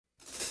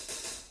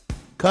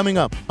coming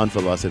up on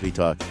Philosophy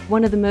Talk.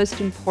 One of the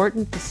most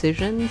important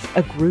decisions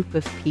a group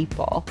of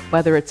people,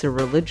 whether it's a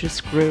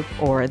religious group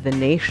or the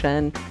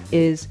nation,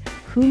 is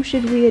whom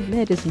should we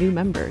admit as new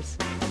members?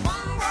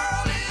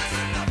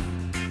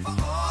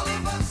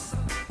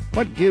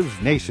 What gives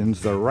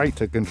nations the right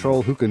to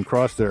control who can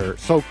cross their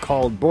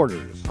so-called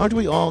borders? Aren't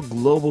we all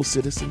global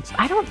citizens?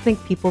 I don't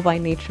think people by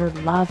nature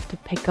love to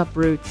pick up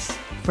roots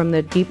from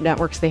the deep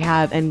networks they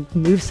have and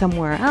move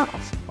somewhere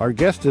else. Our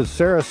guest is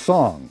Sarah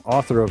Song,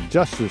 author of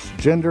Justice,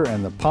 Gender,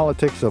 and the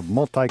Politics of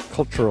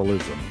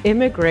Multiculturalism.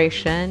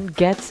 Immigration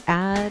gets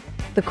at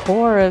the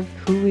core of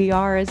who we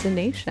are as a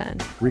nation.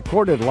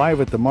 Recorded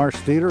live at the Marsh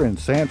Theater in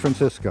San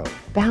Francisco.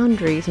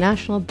 Boundaries,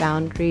 national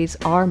boundaries,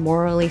 are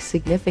morally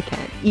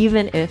significant,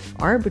 even if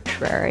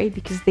arbitrary,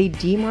 because they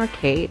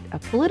demarcate a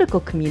political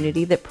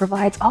community that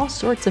provides all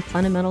sorts of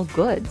fundamental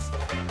goods.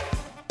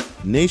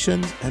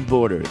 Nations and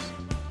borders.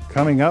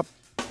 Coming up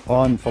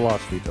on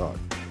Philosophy Talk.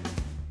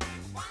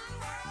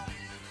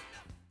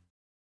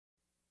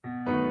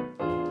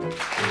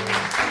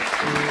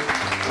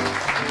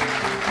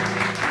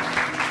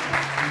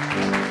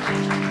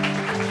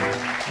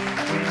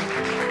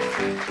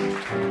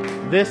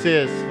 This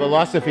is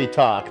Philosophy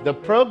Talk, the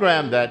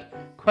program that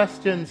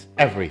questions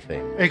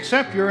everything.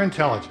 Except your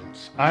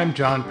intelligence. I'm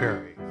John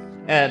Perry.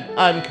 And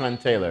I'm Con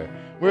Taylor.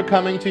 We're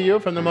coming to you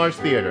from the Marsh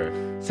Theater,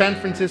 San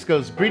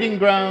Francisco's breeding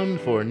ground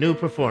for new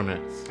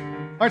performance.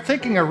 Our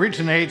thinking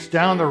originates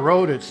down the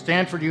road at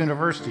Stanford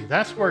University.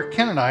 That's where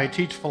Ken and I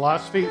teach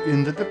philosophy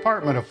in the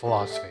Department of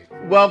Philosophy.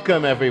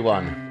 Welcome,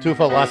 everyone, to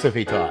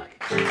Philosophy Talk.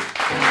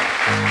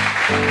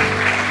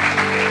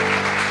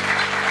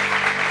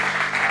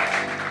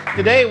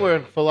 Today we're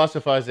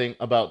philosophizing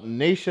about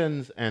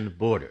nations and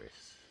borders.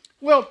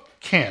 Well,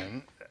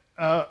 Ken,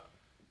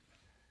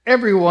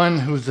 everyone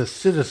who's a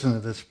citizen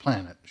of this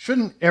planet,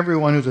 shouldn't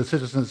everyone who's a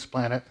citizen of this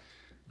planet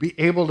be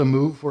able to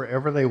move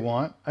wherever they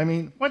want? I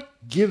mean, what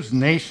gives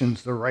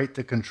nations the right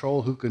to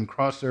control who can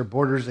cross their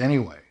borders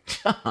anyway?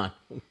 John,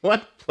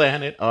 what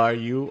planet are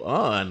you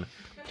on?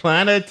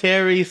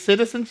 Planetary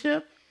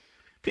citizenship?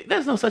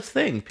 There's no such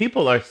thing.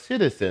 People are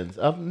citizens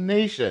of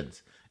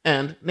nations,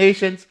 and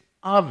nations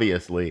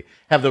obviously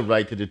have the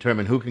right to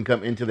determine who can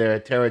come into their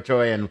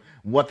territory and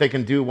what they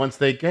can do once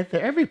they get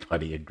there.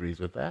 Everybody agrees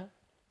with that.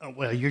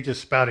 Well, you're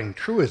just spouting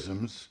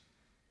truisms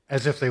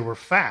as if they were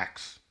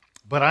facts.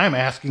 But I'm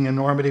asking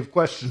normative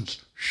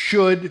questions.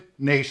 Should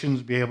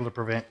nations be able to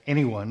prevent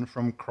anyone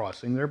from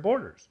crossing their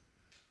borders?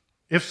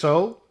 If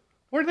so,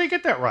 where do they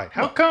get that right?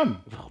 How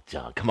come? Well,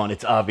 John, come on,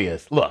 it's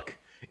obvious. Look,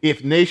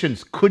 if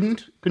nations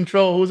couldn't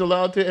control who's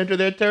allowed to enter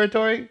their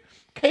territory,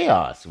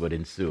 chaos would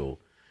ensue.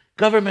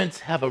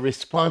 Governments have a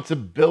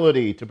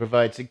responsibility to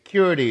provide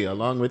security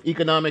along with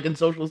economic and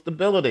social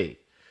stability.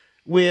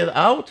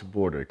 Without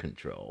border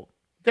control,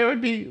 there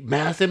would be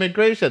mass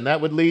immigration.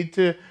 That would lead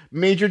to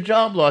major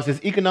job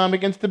losses,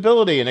 economic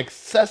instability, and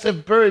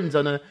excessive burdens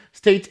on a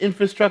state's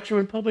infrastructure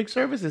and public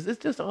services.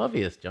 It's just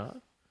obvious,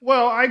 John.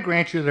 Well, I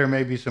grant you there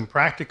may be some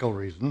practical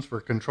reasons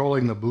for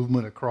controlling the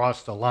movement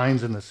across the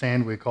lines in the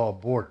sand we call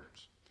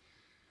borders.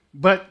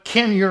 But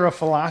Ken, you're a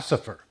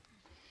philosopher.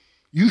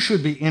 You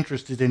should be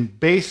interested in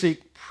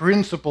basic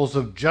principles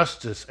of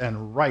justice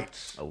and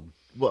rights. Oh,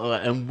 well,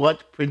 and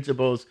what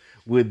principles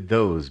would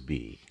those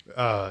be?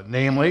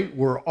 Namely,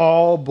 we're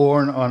all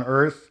born on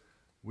Earth.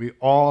 We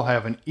all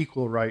have an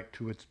equal right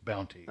to its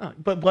bounty.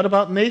 But what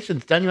about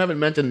nations? John, you haven't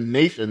mentioned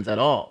nations at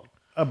all.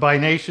 By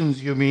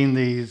nations, you mean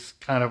these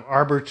kind of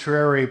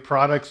arbitrary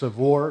products of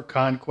war,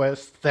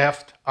 conquest,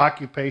 theft,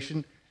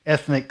 occupation,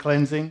 ethnic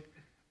cleansing.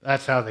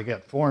 That's how they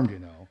get formed, you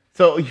know.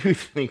 So you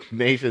think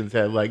nations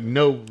have,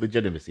 no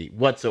legitimacy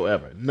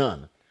whatsoever?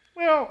 None?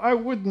 Well, I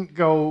wouldn't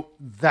go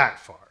that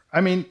far.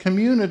 I mean,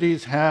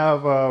 communities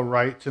have a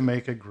right to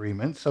make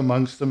agreements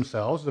amongst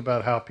themselves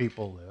about how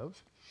people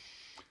live.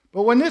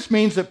 But when this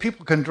means that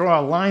people can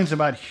draw lines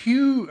around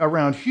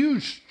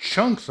huge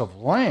chunks of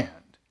land,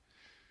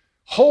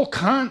 whole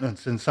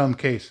continents in some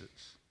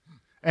cases,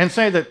 and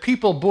say that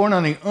people born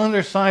on the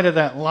other side of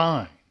that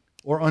line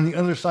or on the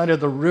other side of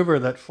the river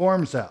that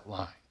forms that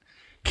line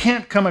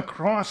can't come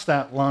across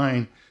that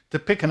line to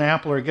pick an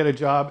apple or get a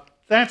job,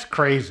 that's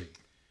crazy.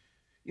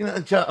 You know,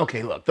 John,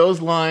 okay, look,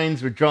 those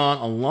lines were drawn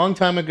a long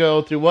time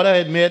ago through what I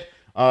admit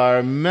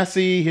are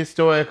messy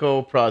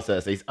historical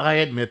processes. I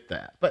admit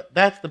that. But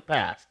that's the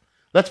past.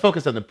 Let's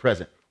focus on the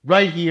present.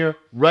 Right here,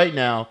 right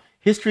now,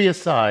 history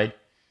aside,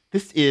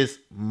 this is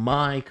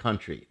my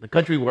country, the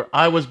country where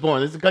I was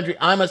born. This is the country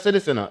I'm a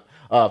citizen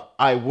of.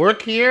 I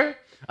work here,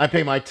 I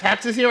pay my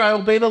taxes here, I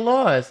obey the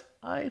laws.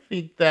 I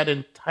think that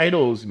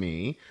entitles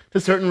me to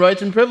certain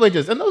rights and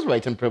privileges. And those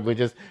rights and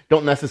privileges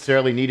don't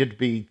necessarily need to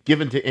be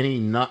given to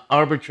any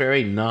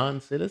arbitrary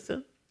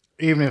non-citizen.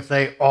 Even if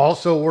they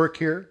also work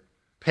here,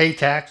 pay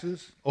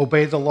taxes,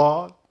 obey the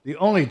law? The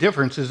only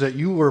difference is that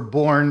you were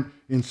born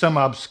in some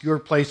obscure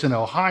place in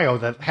Ohio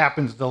that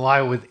happens to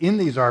lie within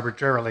these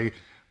arbitrarily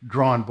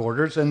drawn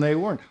borders, and they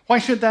weren't. Why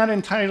should that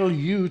entitle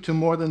you to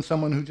more than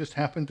someone who just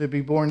happened to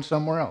be born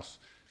somewhere else,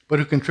 but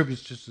who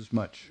contributes just as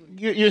much?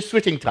 You're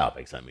switching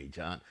topics on me,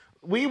 John.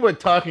 We were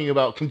talking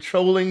about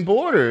controlling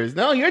borders.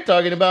 Now you're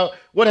talking about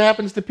what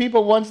happens to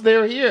people once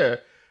they're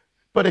here.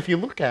 But if you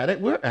look at it,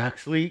 we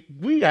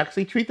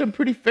actually treat them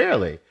pretty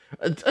fairly.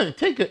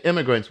 Take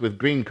immigrants with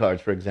green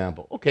cards, for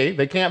example. Okay,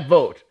 they can't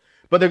vote,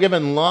 but they're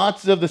given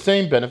lots of the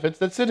same benefits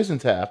that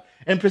citizens have,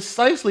 and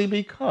precisely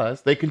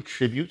because they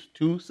contribute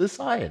to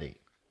society.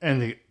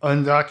 And the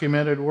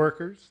undocumented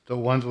workers, the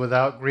ones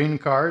without green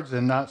cards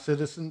and not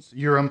citizens,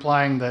 you're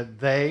implying that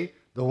they,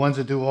 the ones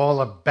that do all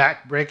the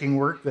back-breaking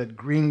work that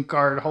green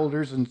card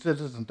holders and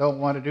citizens don't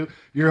want to do,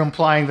 you're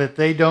implying that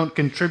they don't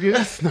contribute?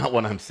 That's not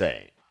what I'm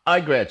saying. I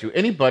grant you,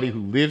 anybody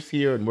who lives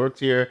here and works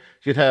here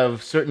should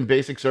have certain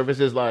basic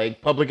services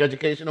like public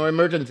education or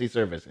emergency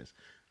services.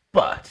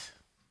 But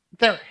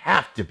there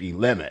have to be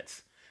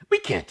limits. We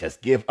can't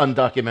just give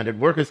undocumented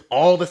workers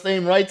all the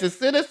same rights as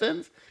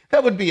citizens.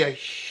 That would be a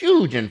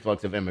huge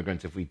influx of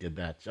immigrants if we did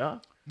that,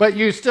 John. But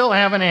you still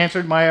haven't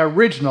answered my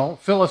original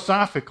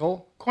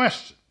philosophical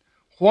question.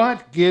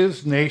 What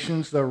gives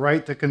nations the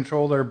right to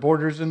control their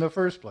borders in the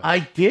first place? I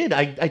did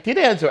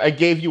answer. I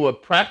gave you a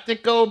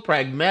practical,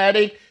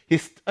 pragmatic,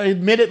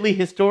 admittedly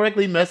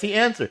historically messy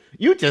answer.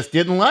 You just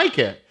didn't like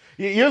it.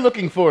 You're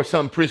looking for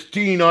some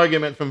pristine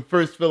argument from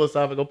first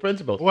philosophical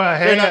principles. Well,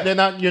 hey, you're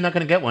not going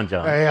to get one,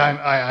 John. Hey,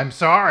 I'm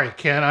sorry,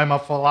 Ken. I'm a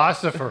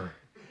philosopher.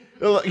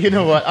 Well, you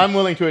know what? I'm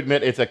willing to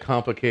admit it's a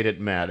complicated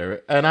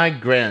matter, and I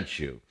grant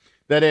you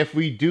that if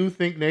we do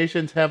think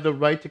nations have the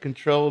right to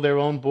control their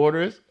own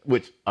borders,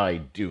 which I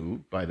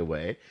do, by the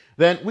way,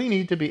 then we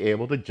need to be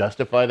able to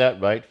justify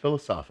that right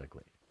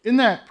philosophically. In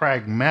that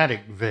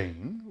pragmatic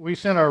vein, we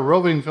sent our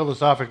roving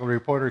philosophical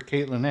reporter,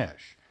 Caitlin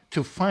Esch,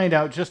 to find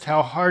out just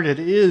how hard it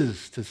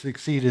is to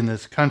succeed in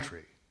this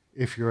country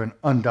if you're an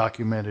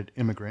undocumented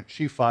immigrant.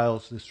 She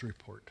files this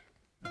report.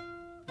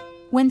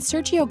 When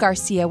Sergio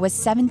Garcia was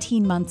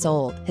 17 months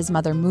old, his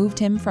mother moved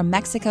him from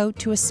Mexico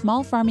to a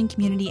small farming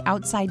community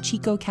outside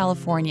Chico,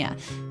 California.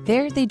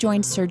 There, they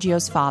joined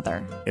Sergio's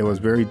father. It was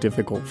very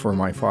difficult for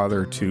my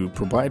father to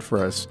provide for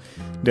us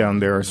down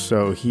there,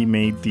 so he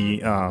made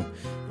the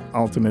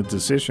ultimate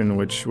decision,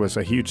 which was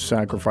a huge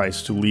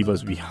sacrifice, to leave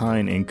us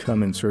behind and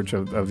come in search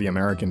of the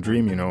American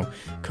dream,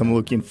 come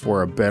looking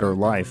for a better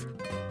life.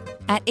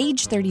 At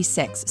age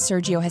 36,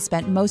 Sergio has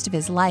spent most of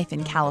his life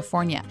in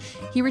California.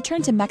 He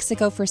returned to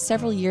Mexico for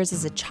several years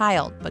as a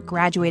child, but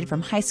graduated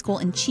from high school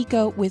in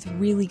Chico with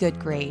really good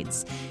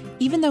grades.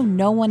 Even though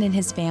no one in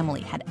his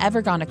family had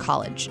ever gone to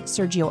college,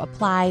 Sergio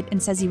applied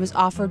and says he was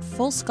offered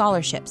full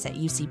scholarships at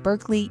UC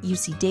Berkeley,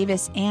 UC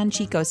Davis, and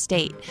Chico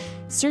State.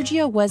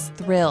 Sergio was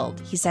thrilled.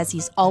 He says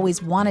he's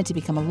always wanted to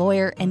become a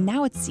lawyer, and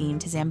now it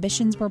seemed his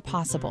ambitions were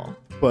possible.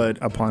 But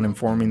upon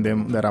informing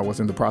them that I was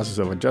in the process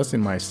of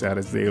adjusting my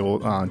status, they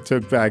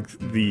took back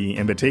the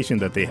invitation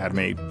that they had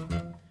made.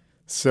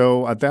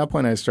 So at that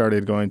point, I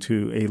started going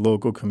to a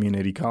local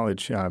community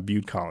college,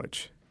 Butte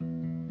College.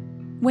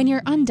 When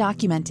you're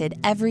undocumented,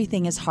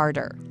 everything is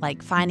harder,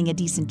 like finding a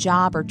decent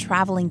job or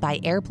traveling by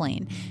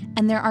airplane.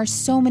 And there are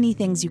so many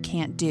things you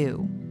can't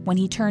do. When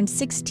he turned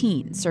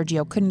 16,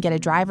 Sergio couldn't get a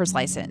driver's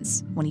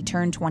license. When he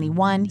turned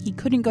 21, he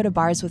couldn't go to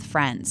bars with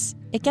friends.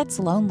 It gets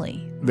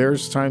lonely.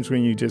 There's times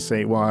when you just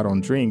say, well, I don't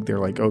drink. They're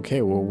like,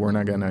 okay, well, we're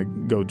not going to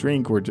go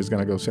drink. We're just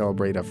going to go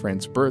celebrate a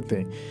friend's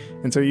birthday.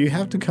 And so you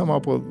have to come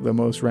up with the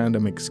most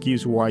random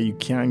excuse why you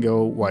can't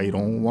go, why you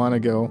don't want to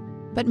go.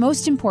 But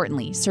most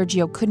importantly,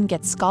 Sergio couldn't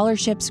get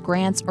scholarships,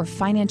 grants, or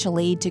financial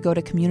aid to go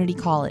to community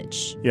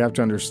college. You have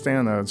to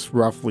understand that it's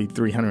roughly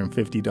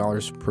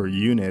 $350 per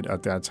unit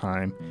at that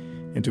time.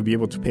 And to be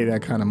able to pay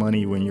that kind of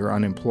money when you're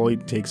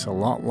unemployed takes a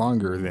lot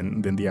longer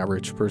than the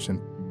average person.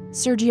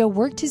 Sergio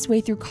worked his way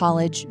through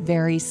college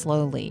very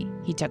slowly.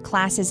 He took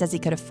classes as he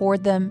could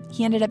afford them.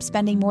 He ended up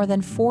spending more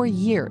than 4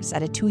 years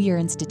at a 2-year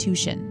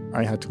institution.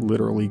 I had to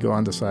literally go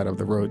on the side of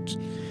the road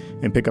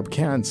and pick up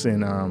cans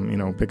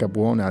and pick up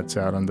walnuts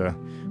out on the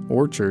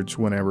orchards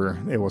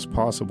whenever it was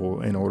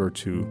possible in order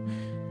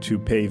to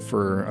pay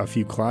for a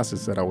few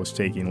classes that I was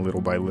taking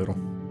little by little.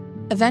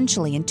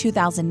 Eventually, in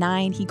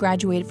 2009, he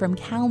graduated from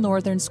Cal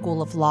Northern School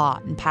of Law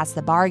and passed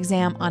the bar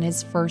exam on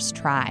his first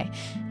try.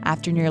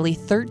 After nearly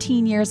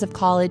 13 years of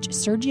college,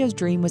 Sergio's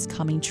dream was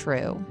coming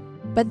true.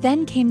 But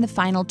then came the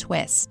final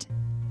twist.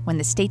 When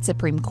the state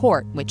Supreme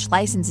Court, which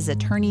licenses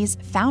attorneys,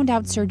 found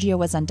out Sergio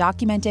was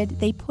undocumented,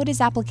 they put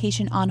his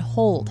application on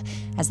hold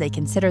as they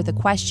consider the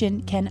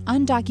question, can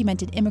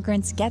undocumented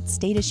immigrants get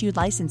state-issued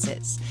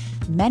licenses?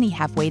 Many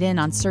have weighed in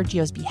on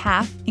Sergio's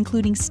behalf,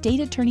 including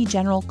State Attorney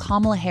General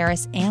Kamala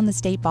Harris and the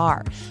state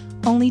bar.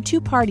 Only 2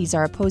 parties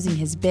are opposing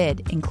his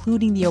bid,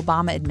 including the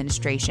Obama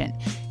administration.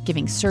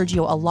 Giving Sergio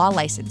a law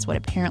license would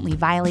apparently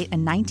violate a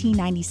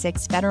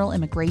 1996 federal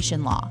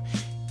immigration law.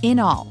 In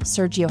all,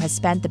 Sergio has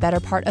spent the better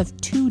part of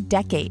 2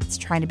 decades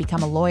trying to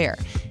become a lawyer,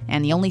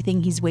 and the only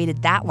thing he's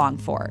waited that long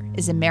for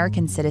is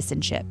American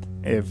citizenship.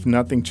 If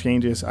nothing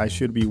changes, I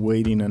should be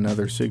waiting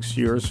another 6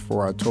 years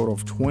for a total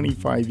of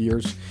 25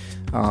 years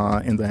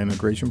in the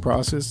immigration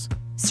process.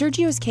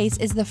 Sergio's case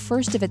is the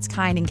first of its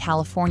kind in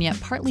California,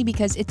 partly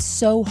because it's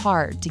so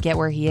hard to get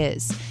where he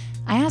is.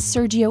 I asked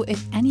Sergio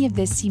if any of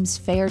this seems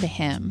fair to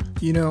him.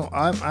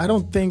 I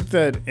don't think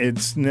that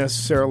it's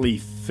necessarily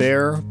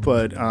fair,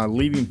 but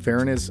leaving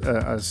fairness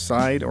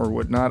aside or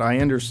whatnot, I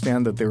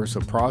understand that there's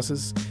a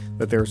process,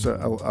 that there's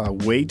a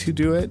way to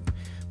do it.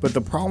 But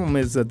the problem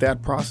is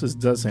that process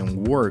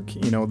doesn't work.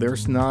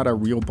 There's not a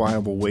real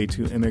viable way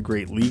to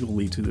immigrate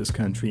legally to this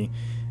country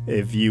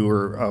if you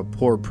are a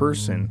poor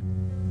person.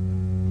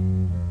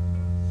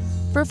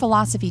 For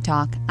Philosophy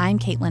Talk, I'm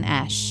Caitlin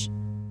Esch.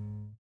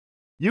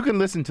 You can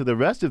listen to the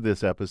rest of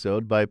this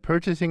episode by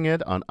purchasing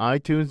it on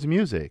iTunes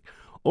Music,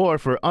 or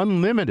for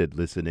unlimited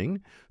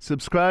listening,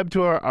 subscribe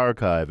to our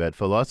archive at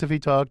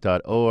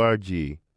philosophytalk.org.